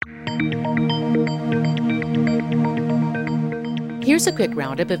Here's a quick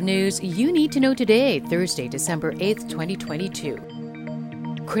roundup of news you need to know today, Thursday, December 8th,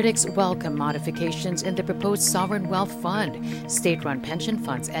 2022. Critics welcome modifications in the proposed Sovereign Wealth Fund. State-run pension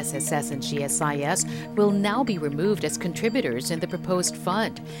funds SSS and GSIS will now be removed as contributors in the proposed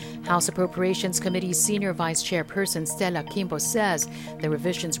fund. House Appropriations Committee Senior Vice Chairperson Stella Kimbo says the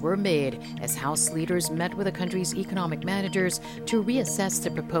revisions were made as House leaders met with the country's economic managers to reassess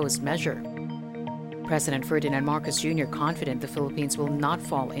the proposed measure. President Ferdinand Marcos Jr. confident the Philippines will not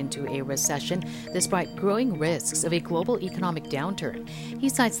fall into a recession despite growing risks of a global economic downturn. He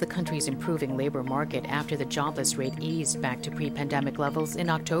cites the country's improving labor market after the jobless rate eased back to pre-pandemic levels in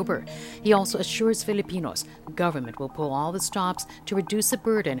October. He also assures Filipinos government will pull all the stops to reduce the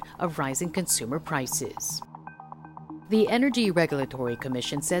burden of rising consumer prices. The Energy Regulatory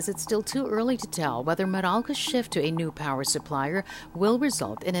Commission says it's still too early to tell whether Meralco's shift to a new power supplier will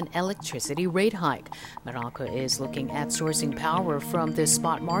result in an electricity rate hike. Meralco is looking at sourcing power from the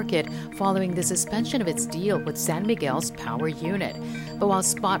spot market following the suspension of its deal with San Miguel's power unit. But while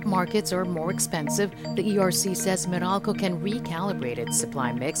spot markets are more expensive, the ERC says Meralco can recalibrate its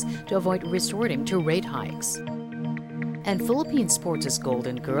supply mix to avoid resorting to rate hikes. And Philippine sports'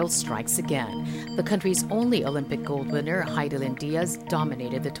 golden girl strikes again. The country's only Olympic gold winner, Heidelin Diaz,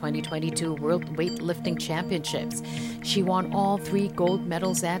 dominated the 2022 World Weightlifting Championships. She won all 3 gold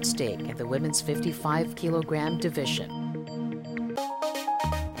medals at stake in the women's 55-kilogram division.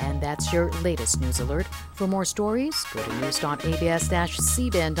 And that's your latest news alert. For more stories, go to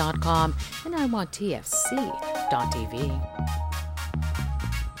news.abs-cbn.com and I'm on tfc.tv.